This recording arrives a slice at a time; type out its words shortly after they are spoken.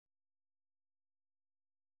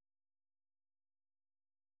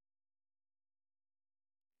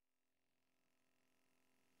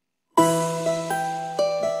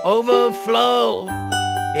overflow.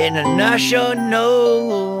 International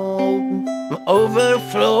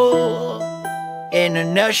overflow.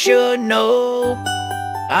 International.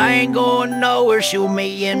 I ain't going nowhere, shoot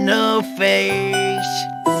me in the face.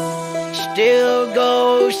 Still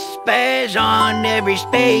go spaz on every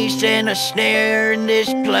space and a snare in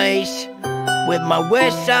this place. With my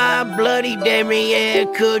west side bloody derriere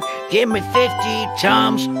could give me 50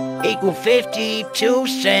 times equal 52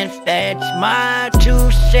 cents. That's my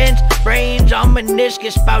 2 cents. Brains on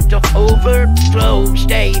meniscus about to overflow.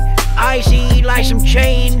 Stay icy like some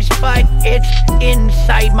chains, but it's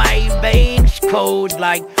inside my veins. Cold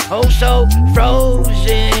like oh so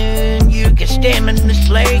frozen. You can stem in this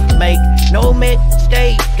lake, make no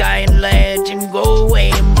mistake. I ain't letting go,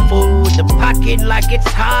 aim for the pocket like it's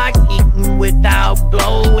hot, eating without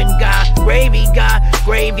blowing. Got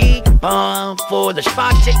gravy bomb for the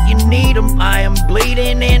spots that you need 'em. I am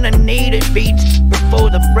bleeding and I need it. Beats before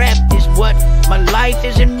the breath is what my life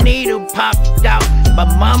is in need of. Popped out my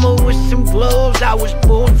mama with some gloves. I was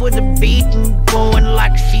born for the beat and going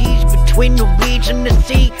like seas between the weeds and the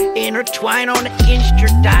sea. Intertwined on the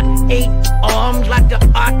instrument. 8 arms like the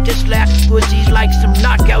octopus. Last pussies like some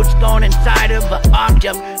knockouts gone inside of an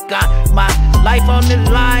octave. Got my life on the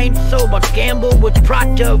line, so I gamble with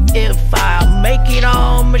Proctor. If I make it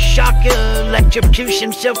on my shocker,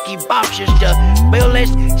 electrocution, silky boxes, the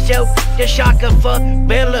billless self, the shocker for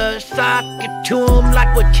Billa. Socket to him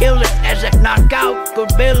like what killers as a knockout.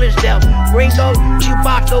 Gorillas, they'll Ringo,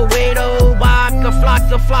 Chewbacca, Widow, Baka,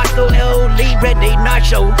 Flocka, El Libre, they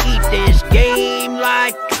nacho. Eat this game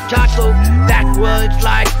like taco, backwards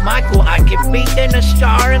like Michael. I get beat in a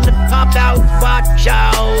star in the pop out, watch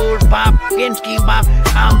out, Popinski, Bob.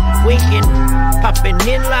 I'm winking, popping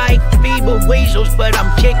in like feeble weasels, but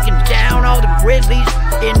I'm kicking down all the Grizzlies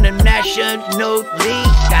in the National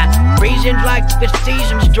League. Got reasons like the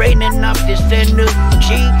season, straightening up this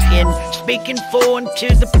energy and speaking foreign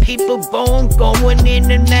to the people born, going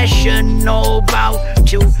international. About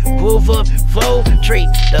to overflow, treat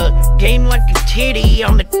the game like a titty.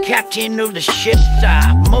 I'm the captain of the ship.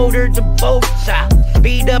 I motor the boats, I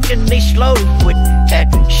speed up and they slow with that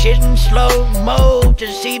shit in slow-mo to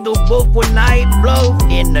see the wolf when I blow.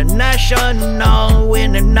 International,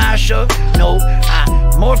 I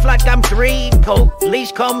morph like I'm 3.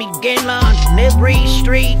 Police call me Gaylon in every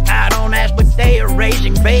street. I don't ask, but they are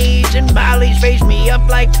raising bays and valleys. Raise me up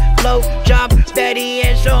like low job Betty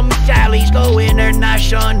and some Sally's. Go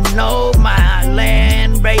international, my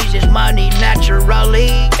land raises money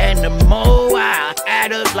naturally. And the more I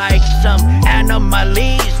add up like some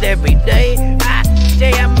anomalies every day, I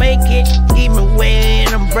say I make it even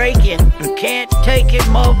when I'm breaking. Can't take it,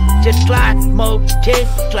 multiply.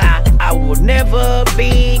 I will never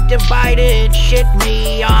be divided. Shit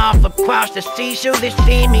me off across the sea, so they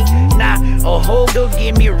see me now. A hold to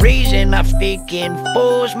give me reason. I'm speaking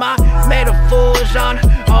fours, my metaphors on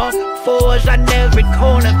all fours. I never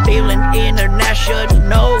corner feeling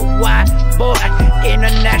international. Why, boy,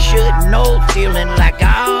 international feeling like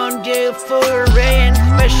I'm different.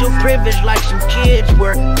 Special privilege like some kids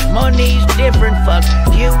where money's different. Fuck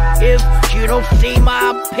you if you don't see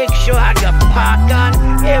my picture. I got park on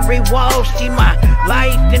every wall. See my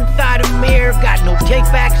life inside a mirror. Got no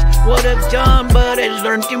takebacks. What I've done, but I've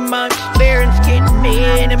learned through my experience. Getting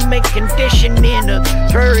in and make condition in a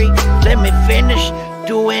hurry. Let me finish.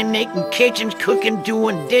 Doing it in kitchens, cooking,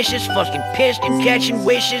 doing dishes, fucking pissed and catching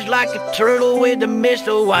wishes like a turtle with a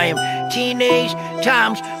missile. I am teenage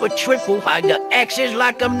times a triple. I got X's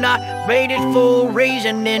like I'm not rated for a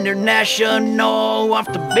reason. International off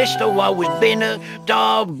the Bisto. Always been a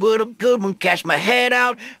dog, but a good one. Catch my head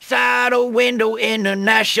outside a window.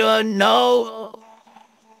 International.